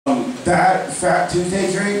that Fat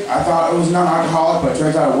Tuesday drink, I thought it was non-alcoholic, but it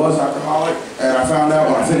turns out it was alcoholic, and I found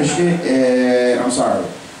out when I finished it, and I'm sorry.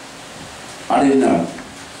 I didn't know.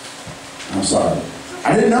 I'm sorry.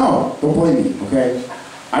 I didn't know. Don't blame me, okay?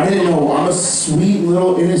 I didn't know. I'm a sweet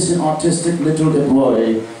little innocent autistic little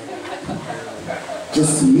boy.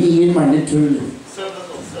 Just me and my little.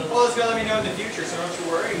 Well, it's gonna let me know in the future, so don't you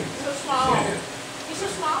worry. He's so small. He's so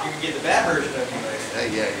small. You can get the bad version of you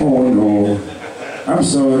later. Oh no. I'm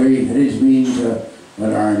sorry. I didn't mean to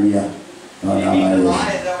alarm you. You mean to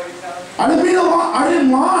lie? Is that what you're telling me? I didn't mean to lie. I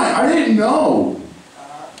didn't lie. I didn't know.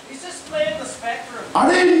 He's just playing the spectrum.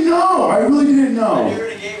 I didn't know. I really didn't know. You're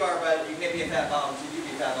in a gay bar, but you can be a fat bomb, so you can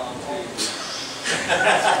be a fat bomb too.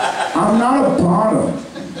 I'm not a bottom.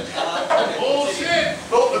 Bullshit!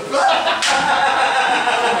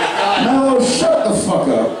 No, shut the fuck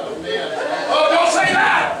up. Oh, don't say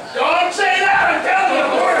that! Don't say that! I'm telling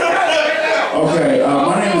you! Okay,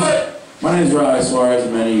 my name is Riley Suarez, as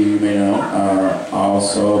many of you may know.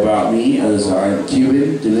 Also about me is I'm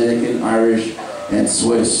Cuban, Dominican, Irish, and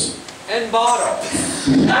Swiss. And bottom.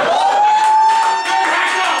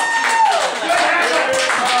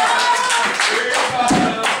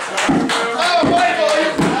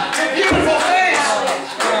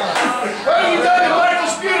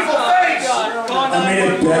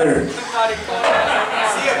 Better. See,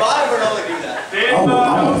 a bottom would only do that. Big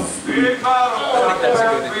bottom. Big bottom. I think that's a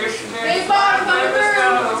good addition. Big bottom,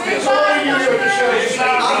 Big bottom.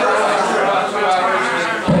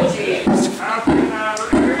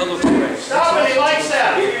 Somebody likes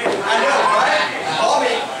that. I know, right?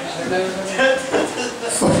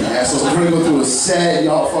 Fucking assholes. I'm trying to go through a set.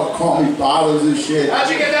 Y'all fucking call me bottles and shit. How'd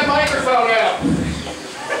you get that microphone out?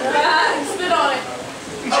 Spit on it.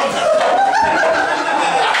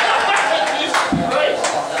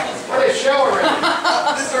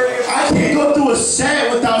 I can't go through a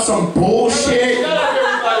set without some bullshit.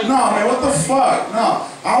 No, man, what the fuck? No,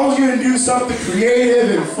 I was gonna do something creative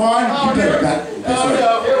and fun. You did that.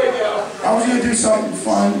 Here we go. I was gonna do something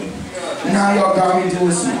fun. Now y'all got me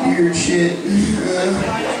doing some weird shit.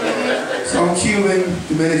 So I'm Cuban,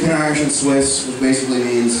 Dominican, Irish, and Swiss, which basically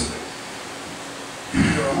means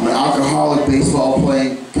I'm an alcoholic,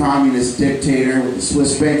 baseball-playing, communist dictator with a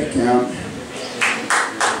Swiss bank account.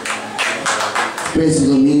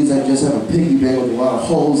 Basically means I just have a piggy bank with a lot of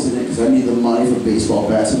holes in it because I need the money for baseball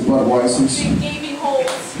bats and Budweisers. Gaming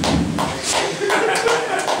holes.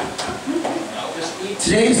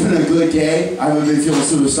 Today's been a good day. I haven't been feeling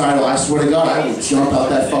suicidal. I swear to God, I will jump out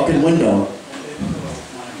that fucking window.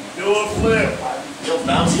 Do a flip. You'll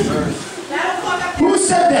bounce first. Who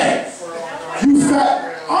said that? You fat.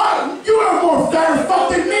 You are more fat fuck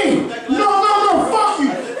than me. No, fuck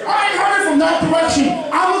you. I ain't heard it from that direction.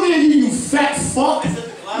 I'm looking at you, you fat fuck.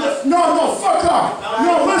 No, fuck off.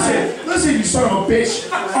 No, listen, you son of a bitch.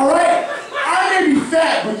 All right? I may be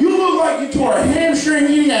fat, but you look like you tore a hamstring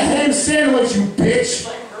eating a ham sandwich, you bitch.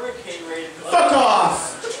 Fuck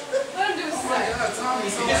off. Let him do his set.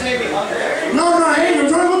 You just made me hungry. No, I ain't. I'm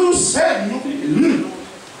trying to go do a set.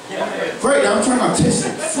 Great, I'm trying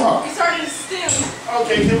autistic. Fuck. He's starting to stim.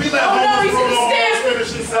 Okay, can we let he's gonna stand.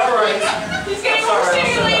 finish this up? All right. He's getting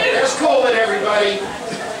overstimulated. Let's call it, everybody.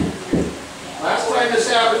 Last time this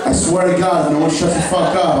happened. I swear to God, if no one shuts the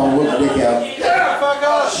fuck up, I'll whip my dick out. Yeah, fuck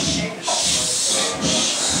off.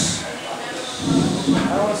 I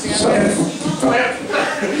don't want to see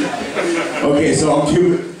Okay, so I'm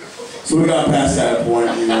Cuban. So we got past that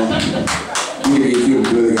point, you know. Me being Cuban,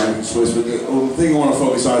 good guy from Swiss, but the thing I want to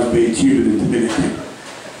focus on is being Cuban and Dominican.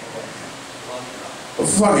 But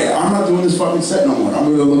fuck it, I'm not doing this fucking set no more. I'm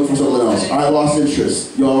gonna look for something else. I lost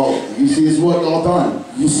interest. Y'all, you see, this is what y'all done.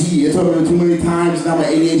 You see, it's happened too many times. Now my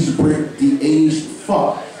ADHD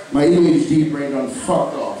brain done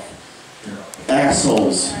fucked off.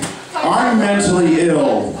 Assholes. I'm mentally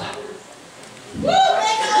ill.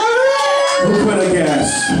 Who could have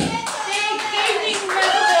guessed?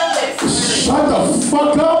 Shut the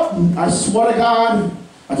fuck up! I swear to God,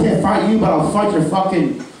 I can't fight you, but I'll fight your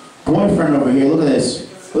fucking boyfriend over here. Look at this.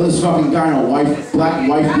 Look at this fucking guy in a white, black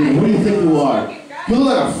wife beater. Who do you think you are? You look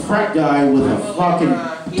like a frat guy with a fucking...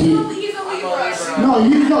 He's a Libra. No,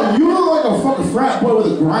 you look like a fucking frat boy with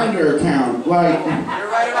a Grindr account. Like... You're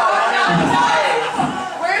right about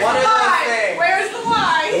Where's the lie? Where's the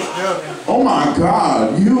lie? Oh my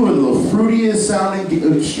God, you are the fruitiest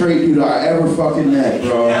sounding straight dude I ever fucking met,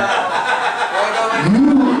 bro.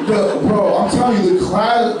 Bro, I'm telling you, the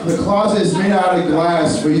closet is made out of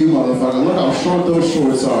glass for you, motherfucker. Look how short those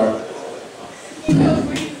shorts are.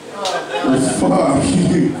 Fuck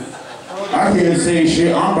you. I can't say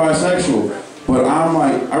shit. I'm bisexual, but I'm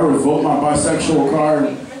like, I revoked my bisexual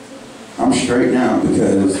card I'm straight now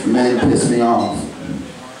because men piss me off.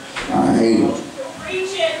 I hate them.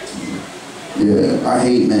 Yeah, I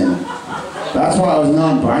hate men. That's why I was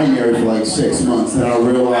non-binary for like 6 months, then I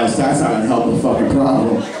realized that's not gonna help the fucking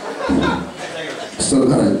problem. Still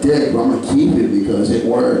got a dick, but I'm gonna keep it because it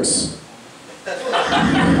works.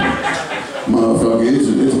 Motherfucker, it's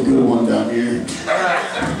a good one down here.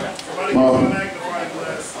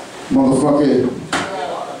 Motherfucker.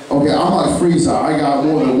 Okay, I'm like Frieza. I got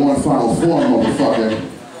more than one final form, motherfucker.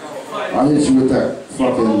 I'll hit you with that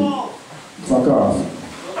fucking fuck off.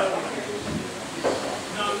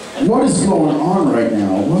 What is going on right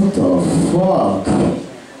now? What the fuck?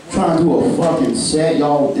 Trying to do a fucking set,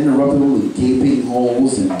 y'all interrupting with gaping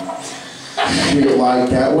holes and shit like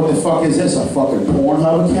that. What the fuck is this? A fucking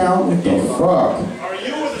Pornhub account? What the fuck? Are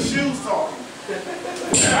you or the shoes talking?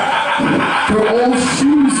 They're old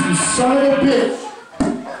shoes, you son of a bitch.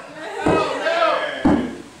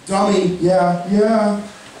 Dummy, yeah.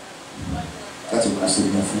 That's a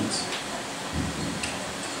wrestling reference.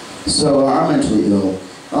 So, I'm mentally ill.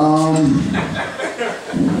 I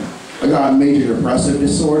got major depressive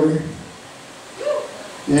disorder.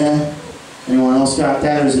 Yeah. Anyone else got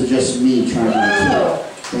that, or is it just me trying to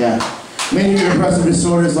kill? Yeah. Major depressive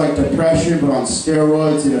disorder is like depression, but on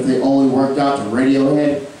steroids, and if they only worked out to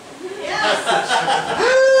Radiohead.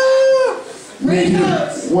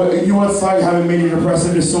 You know what it's like having major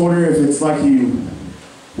depressive disorder? If it's like you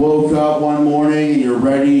woke up one morning and you're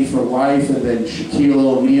ready for life, and then Shaquille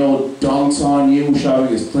O'Neal dunks on you,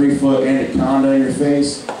 shoving his 3-foot anaconda in your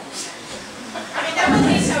face. I mean, that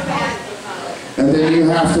wouldn't be so bad. And then you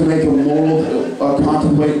have to make a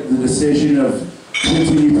contemplate the decision of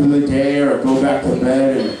continue through the day or go back to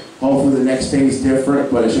bed, and hopefully the next day is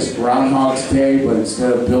different, but it's just Groundhog's Day, but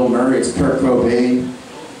instead of Bill Murray, it's Kurt Cobain.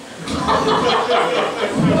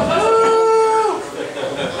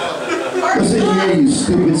 Listen here, you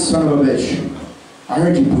stupid son of a bitch. I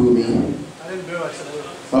heard you boo me. I didn't do it, I said it.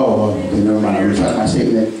 Oh, okay, never mind. I retract my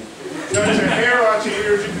statement. Got your hair out your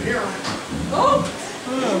ears, you can hear them.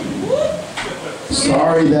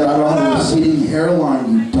 Sorry that I don't have a receding hairline,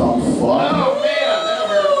 you dumb fuck. Oh man,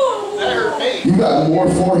 that hurt me. You got more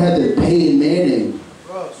forehead than Peyton Manning.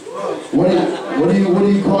 What do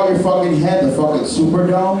you call your fucking head? The fucking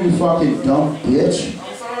Superdome? You fucking dumb bitch.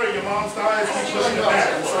 I'm sorry, your mom's thighs keep pushing it back.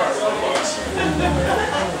 I'm sorry.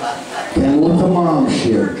 Get with the mom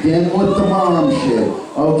shit. Get with the mom shit.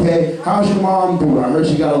 Okay? How's your mom doing? I heard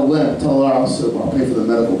she got a limp. Tell her I'll pay for the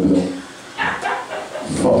medical bill.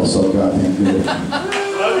 Fuck so goddamn good.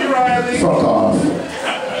 Love you, Riley. Fuck off.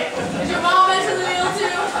 Is your mom mentally ill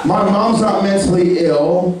too? My mom's not mentally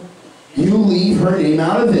ill. You leave her name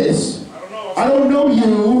out of this. I don't know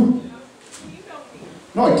you.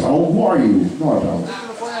 No, I don't. Who are you? No, I don't.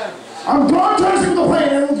 I'm trying to stick the plan.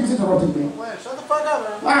 Everyone keeps interrupting me. Shut the fuck up,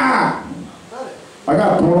 man. Ah! I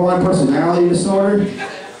got borderline personality disorder.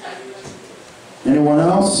 Anyone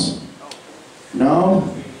else? No?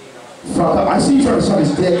 Fuck up. I see you trying to suck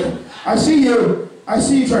his dick. I see you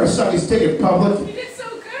trying to suck his dick in public. You did so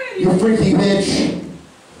good. You freaky bitch.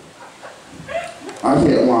 I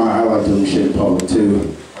can't lie. I like doing shit in public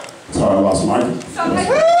too. That's how I lost mine.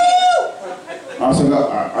 I also got,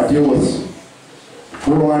 I deal with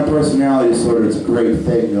borderline personality disorder. It's a great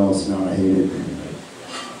thing. No, it's not. I hate it.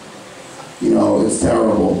 You know, it's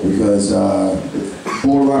terrible because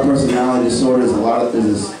borderline personality disorder is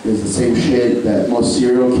is the same shit that most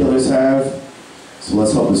serial killers have. So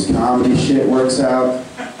let's hope this comedy shit works out.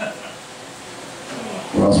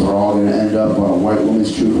 Or else we're all gonna end up on a white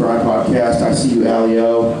woman's true crime podcast. I see you,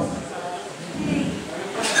 Alio.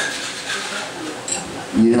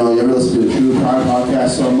 You know, you ever listen to a true crime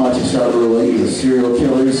podcast so much you start to relate to the serial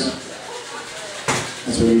killers?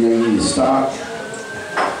 That's when you know you need to stop.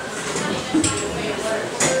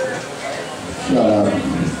 Shut up.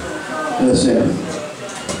 Listen,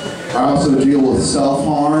 I also deal with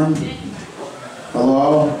self-harm.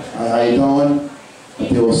 Hello? Hi, how you doing? I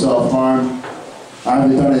deal with self-harm. I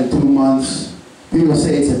haven't done it in 2 months. People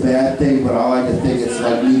say it's a bad thing, but I like to think it's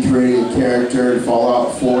like me creating a character in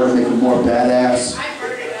Fallout 4 to make him more badass.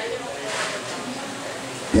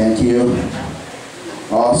 Thank you.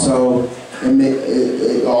 Also,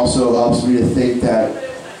 it also helps me to think that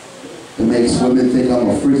it makes women think I'm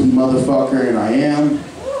a freaky motherfucker, and I am.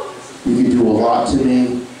 You can do a lot to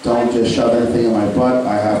me. Don't just shove anything in my butt.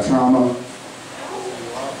 I have trauma.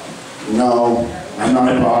 No, I'm not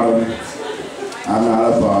a bottom. I'm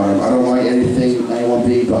not a bottom. I don't like anyone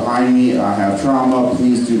being behind me. I have trauma.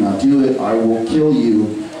 Please do not do it. I will kill you,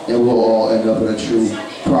 and we'll all end up in a true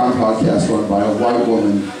crime podcast run by a white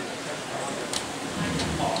woman.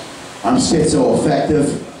 I'm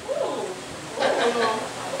schizo-effective.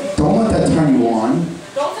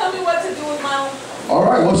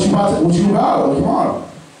 what you about? Come on.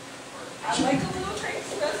 I like a little drink.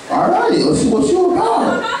 All right, let's see what you I'm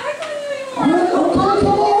about. not heckling you anymore. All right, okay,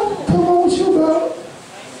 come on, what you about?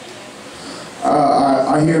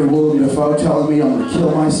 I hear William Dafoe telling me I'm gonna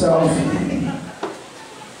kill myself.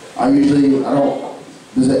 I don't.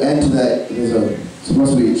 There's an end to that. There's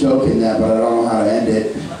supposed to be a joke in that, but I don't know how to end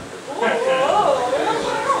it.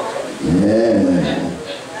 Yeah.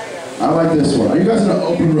 I like this one. Are you guys in an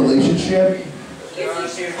open relationship? He's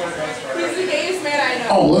the gayest man I know.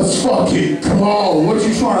 Oh, let's fucking go. What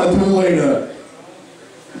you trying to do later?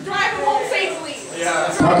 Drive him home safely.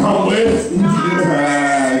 Yeah. I come with? No.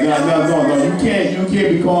 You can't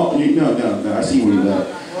be called. No. I see where you're at.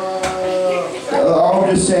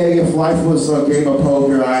 I'm just saying, if life was a game of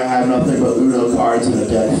poker, I have nothing but Uno cards and a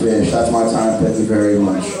dead fish. That's my time. Thank you very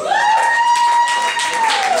much.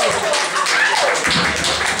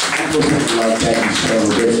 Like that, so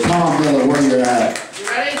bitch. Tom Miller, where you at? You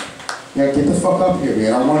ready? Yeah, get the fuck up here,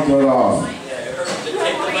 man. I want to get off.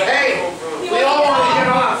 Hey, we all want to get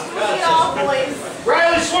off. Get off, boys.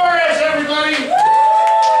 Riley Suarez, everybody.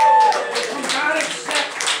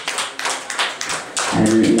 I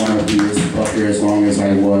didn't want to be this up here as long as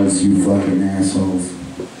I was, you fucking assholes.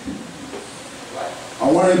 I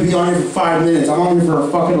wanted to be on here for 5 minutes. I'm on here for a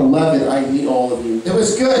fucking 11. I hate all of you. It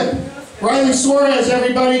was good. Riley Suarez,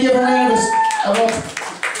 everybody, give a round of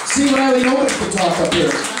see Riley Owens can talk up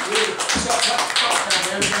here.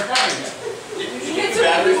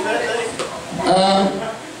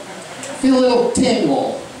 Feel a little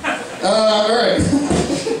tingle. Alright.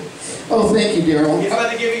 Oh, thank you, Daryl. He's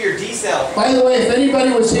about to give you your D-cell. By the way, if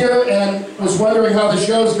anybody was here and was wondering how the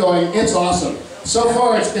show's going, it's awesome. So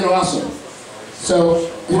far, it's been awesome. So,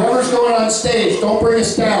 whoever's going on stage, don't bring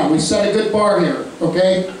us down. We set a good bar here,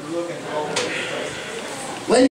 okay?